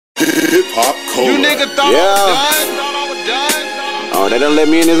Hip-hop cola. You nigga thought I was done? Oh, they done let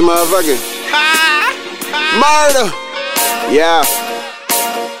me in this motherfucker. Murder. Yeah.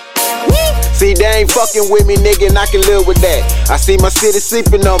 See, they ain't fucking with me, nigga, and I can live with that. I see my city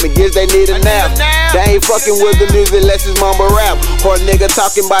sleeping on me, guess they need a nap. They ain't fucking with the music unless it's mama rap. Or a nigga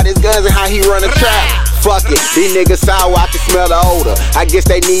talking about his guns and how he run a trap. Fuck it, these niggas sour, I can smell the odor. I guess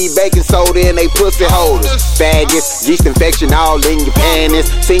they need baking soda and they pussy holders. Faggots, yeast infection all in your panties.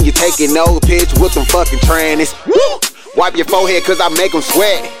 Seen you taking no pitch with them fucking trannies. Wipe your forehead cause I make them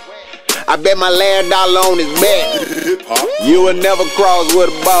sweat. I bet my last dollar on his bet. You will never cross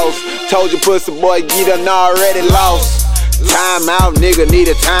with a boss. Told you pussy boy you done already lost. Time out, nigga need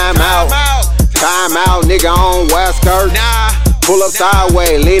a time out. Time out, nigga on wear skirt. Pull up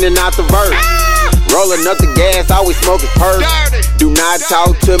sideways, leaning out the verse. Rolling up the gas, always smoking perk. Do not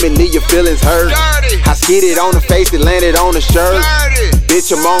talk to me, leave your feelings hurt. I skid it on the face, it landed on the shirt.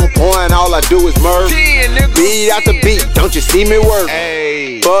 Bitch, I'm on point, all I do is murk. Beat out the beat, don't you see me work?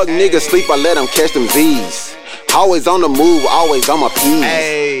 Fuck niggas sleep, I let them catch them Z's. Always on the move, always on my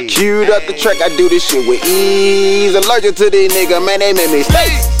P's. Queued up the track, I do this shit with ease. Allergic to these niggas, man, they make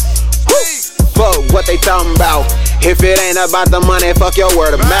mistakes. Fuck what they talking about. If it ain't about the money, fuck your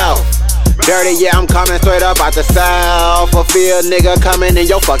word of mouth. Dirty, yeah, I'm coming straight up out the south. A field nigga coming in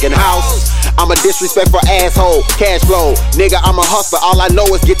your fucking house. I'm a disrespectful asshole, cash flow. Nigga, I'm a hustler, all I know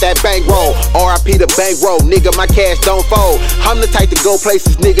is get that bankroll. R.I.P. the bankroll, nigga, my cash don't fold. I'm the type to go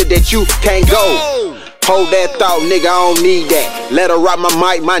places, nigga, that you can't go. Hold that thought, nigga, I don't need that. Let her rock my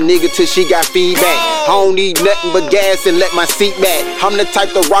mic, my nigga, till she got feedback. I don't need nothing but gas and let my seat back. I'm the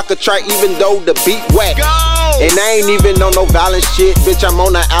type to rock a track even though the beat whack. And I ain't even on no violent shit, bitch, I'm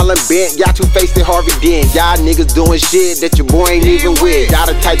on the island bent. Y'all two-faced Harvey Dent. Y'all niggas doing shit that your boy ain't even with. Y'all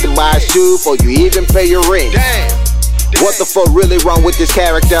the type to buy a shoe before you even pay your rent. What the fuck really wrong with this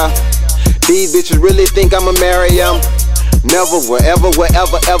character? These bitches really think I'ma marry them. Never will ever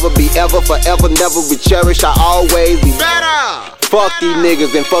be ever, forever, never be cherished. I always be better. Fuck these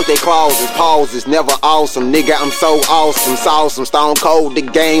niggas and fuck their clauses, pauses, never awesome. Nigga, I'm so awesome, some stone cold the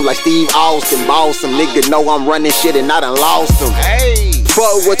game like Steve Austin, bossum. Nigga know I'm running shit and I done lost them.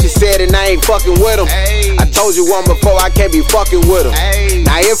 Fuck what you said and I ain't fucking with them. I told you one before, I can't be fucking with them.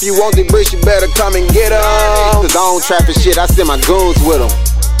 Now if you want the bitch, you better come and get them. Cause I don't trap and shit, I send my goons with them.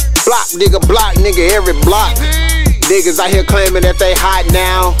 Block, nigga, every block. Niggas out here claiming that they hot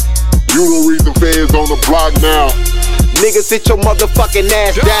now. You the reason fans on the block now. Niggas sit your motherfucking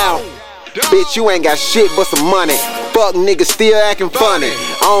ass down. Bitch, you ain't got shit but some money. Fuck niggas still acting funny.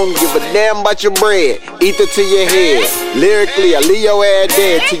 I don't give a damn about your bread. Ether to your head. Lyrically, I leave your ass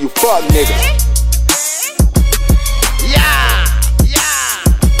dead till you fuck niggas.